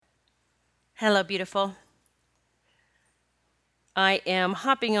Hello, beautiful. I am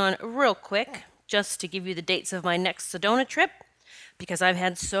hopping on real quick just to give you the dates of my next Sedona trip because I've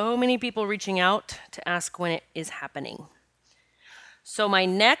had so many people reaching out to ask when it is happening. So, my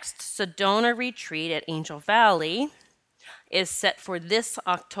next Sedona retreat at Angel Valley is set for this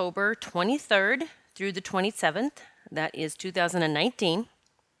October 23rd through the 27th. That is 2019.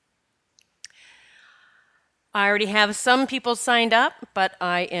 I already have some people signed up, but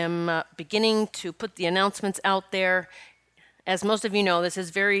I am beginning to put the announcements out there. As most of you know, this is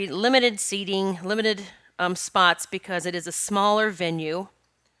very limited seating, limited spots because it is a smaller venue.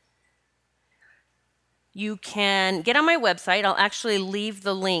 You can get on my website. I'll actually leave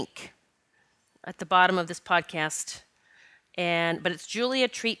the link at the bottom of this podcast, but it's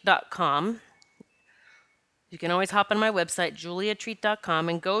juliatreat.com. You can always hop on my website, juliatreat.com,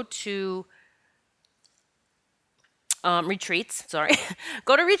 and go to retreats. Sorry,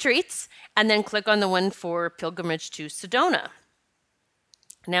 go to retreats, and then click on the one for pilgrimage to Sedona.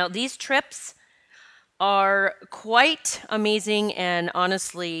 Now, these trips are quite amazing and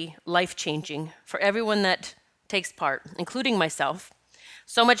honestly life-changing for everyone that takes part, including myself.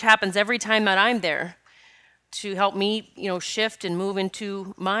 So much happens every time that I'm there to help me, shift and move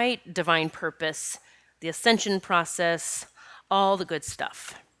into my divine purpose, the ascension process, all the good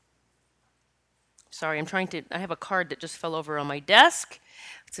stuff. Sorry, I have a card that just fell over on my desk.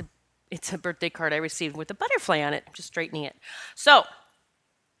 It's a birthday card I received with a butterfly on it. I'm just straightening it. So,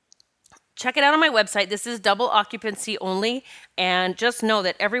 check it out on my website. This is double occupancy only. And just know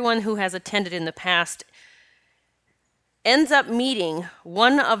that everyone who has attended in the past ends up meeting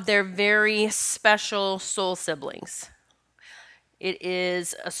one of their very special soul siblings. It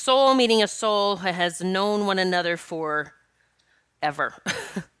is a soul meeting a soul who has known one another for ever,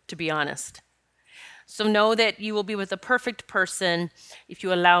 to be honest. So know that you will be with the perfect person if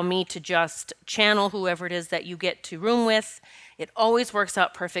you allow me to just channel whoever it is that you get to room with. It always works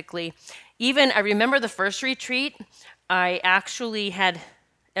out perfectly. Even I remember the first retreat, I actually had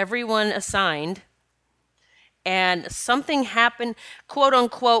everyone assigned and something happened, quote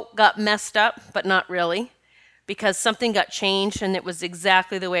unquote, got messed up, but not really, because something got changed and it was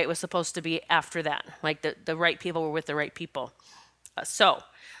exactly the way it was supposed to be after that. Like the right people were with the right people. So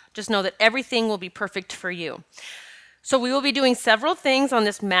just know that everything will be perfect for you. So we will be doing several things on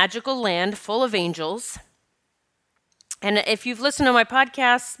this magical land full of angels. And if you've listened to my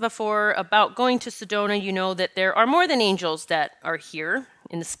podcasts before about going to Sedona, you know that there are more than angels that are here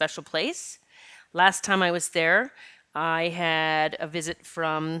in this special place. Last time I was there, I had a visit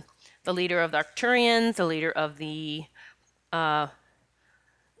from the leader of the Arcturians, the leader of the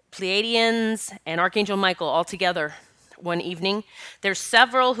Pleiadians, and Archangel Michael all together one evening. There's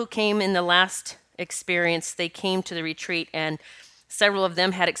several who came in the last experience. They came to the retreat, and several of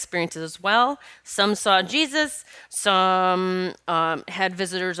them had experiences as well. Some saw Jesus, some had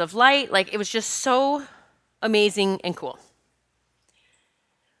visitors of light. Like, it was just so amazing and cool.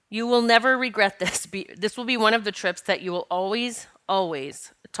 You will never regret this. This will be one of the trips that you will always,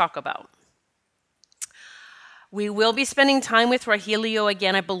 always talk about. We will be spending time with Rogelio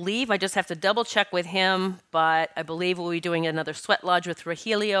again, I believe. I just have to double check with him, but I believe we'll be doing another sweat lodge with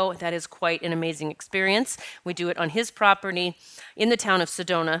Rogelio. That is quite an amazing experience. We do it on his property in the town of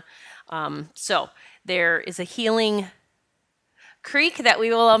Sedona. So there is a healing creek that we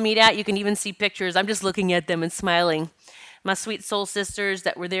will all meet at. You can even see pictures. I'm just looking at them and smiling. My sweet soul sisters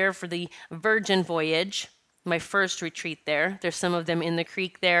that were there for the Virgin Voyage, my first retreat there. There's some of them in the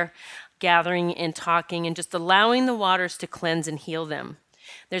creek there, gathering and talking and just allowing the waters to cleanse and heal them.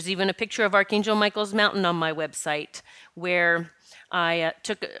 There's even a picture of Archangel Michael's Mountain on my website where I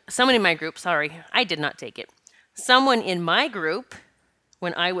took someone in my group, sorry, I did not take it. Someone in my group,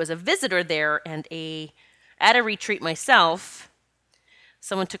 when I was a visitor there and at a retreat myself,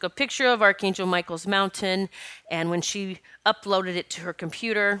 someone took a picture of Archangel Michael's Mountain, and when she uploaded it to her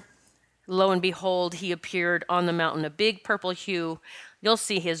computer, lo and behold, he appeared on the mountain, a big purple hue. You'll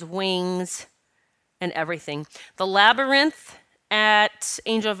see his wings and everything. The labyrinth at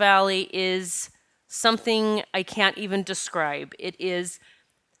Angel Valley is something I can't even describe. It is,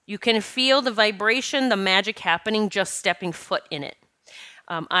 you can feel the vibration, the magic happening just stepping foot in it.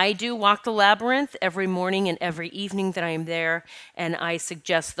 I do walk the labyrinth every morning and every evening that I am there, and I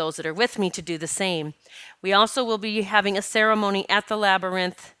suggest those that are with me to do the same. We also will be having a ceremony at the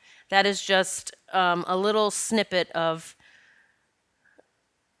labyrinth. That is just a little snippet of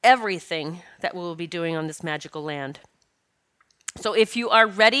everything that we'll be doing on this magical land. So if you are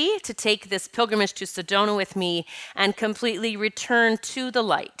ready to take this pilgrimage to Sedona with me and completely return to the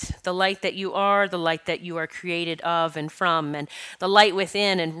light that you are, the light that you are created of and from, and the light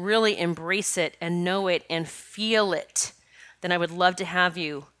within, and really embrace it and know it and feel it, then I would love to have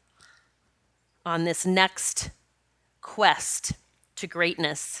you on this next quest to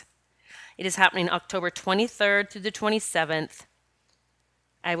greatness. It is happening October 23rd through the 27th.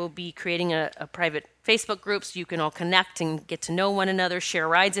 I will be creating a private Facebook group so you can all connect and get to know one another, share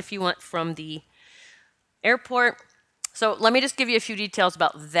rides if you want from the airport. So let me just give you a few details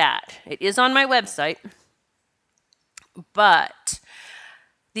about that. It is on my website, but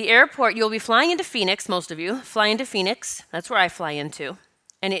the airport, you'll be flying into Phoenix, most of you fly into Phoenix. That's where I fly into.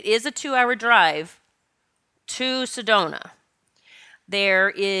 And it is a 2-hour drive to Sedona.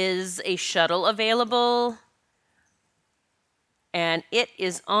 There is a shuttle available, and it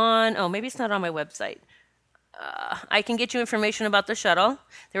is on, oh, maybe it's not on my website. I can get you information about the shuttle.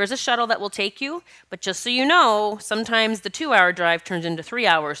 There is a shuttle that will take you, but just so you know, sometimes the 2-hour drive turns into 3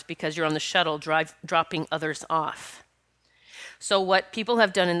 hours because you're on the shuttle dropping others off. So what people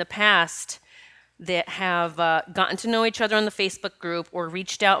have done in the past that have gotten to know each other on the Facebook group or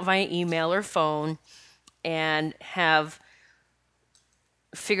reached out via email or phone and have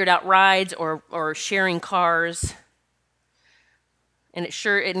figured out rides or sharing cars. And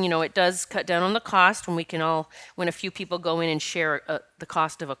it does cut down on the cost when a few people go in and share the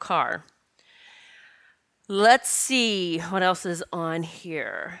cost of a car. Let's see what else is on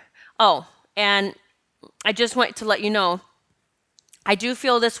here. Oh, and I just want to let you know, I do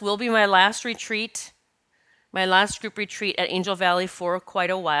feel this will be my last retreat, my last group retreat at Angel Valley for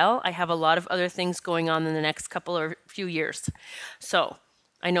quite a while. I have a lot of other things going on in the next couple or few years. So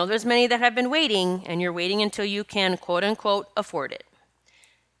I know there's many that have been waiting, and you're waiting until you can, quote unquote, afford it.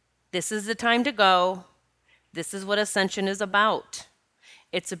 This is the time to go. This is what Ascension is about.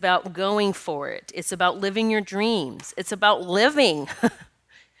 It's about going for it. It's about living your dreams. It's about living.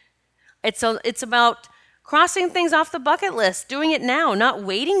 It's about crossing things off the bucket list, doing it now, not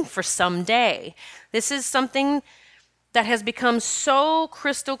waiting for someday. This is something that has become so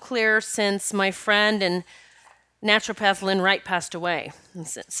crystal clear since my friend and naturopath Lynn Wright passed away.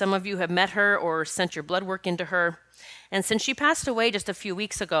 Some of you have met her or sent your blood work into her. And since she passed away just a few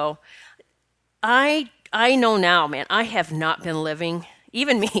weeks ago, I know now, man, I have not been living.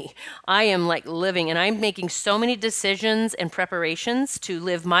 Even me, I am like living, and I'm making so many decisions and preparations to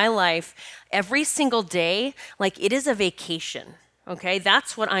live my life every single day like it is a vacation. Okay,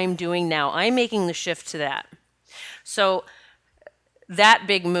 that's what I'm doing now. I'm making the shift to that. So that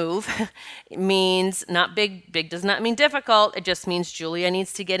big move means not big. Big does not mean difficult. It just means Julia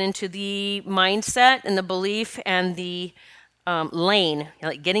needs to get into the mindset and the belief and the lane,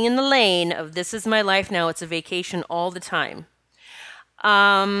 like getting in the lane of this is my life now. It's a vacation all the time.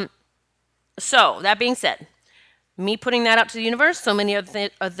 So that being said, me putting that out to the universe, so many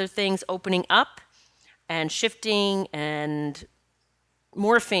other things opening up and shifting and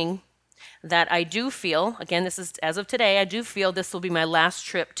morphing, that I do feel, again, this is as of today, I do feel this will be my last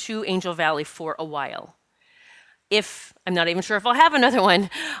trip to Angel Valley for a while. I'm not even sure if I'll have another one.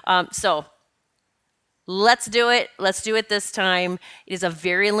 So let's do it. Let's do it this time. It is a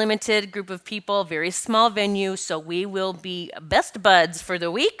very limited group of people, very small venue, so we will be best buds for the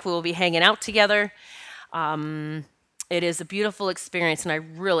week. We will be hanging out together. It is a beautiful experience, and I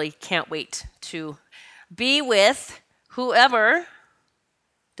really can't wait to be with whoever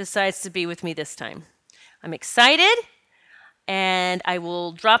decides to be with me this time. I'm excited, and I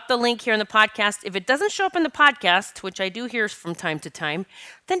will drop the link here in the podcast. If it doesn't show up in the podcast, which I do hear from time to time,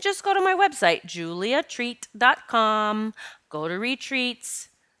 then just go to my website, juliatreat.com, go to retreats,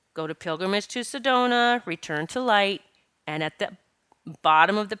 go to Pilgrimage to Sedona, Return to Light, and at the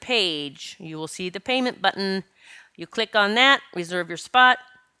bottom of the page, you will see the payment button. You click on that, reserve your spot,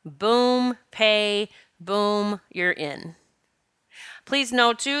 boom, pay, boom, you're in. Please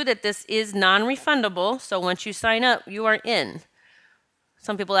know, too, that this is non-refundable, so once you sign up, you are in.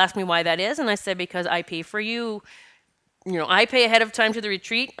 Some people ask me why that is, and I say because I pay for you. I pay ahead of time to the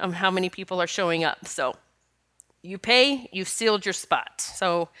retreat of how many people are showing up. So you pay, you've sealed your spot.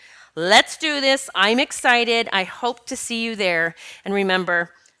 So let's do this. I'm excited. I hope to see you there. And remember,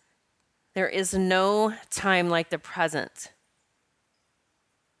 there is no time like the present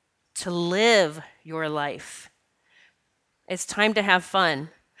to live your life. It's time to have fun.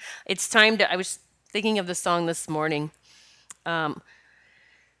 I was thinking of the song this morning.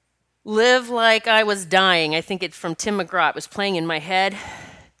 Live like I was dying. I think it's from Tim McGraw. It was playing in my head.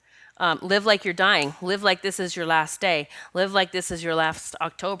 Live like you're dying. Live like this is your last day. Live like this is your last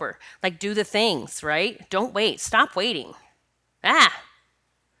October. Like, do the things, right? Don't wait. Stop waiting. Ah,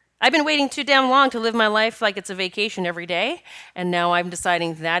 I've been waiting too damn long to live my life like it's a vacation every day, and now I'm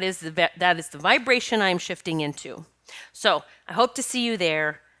deciding that is the vibration I'm shifting into. So I hope to see you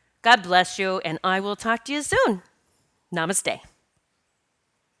there. God bless you, and I will talk to you soon. Namaste.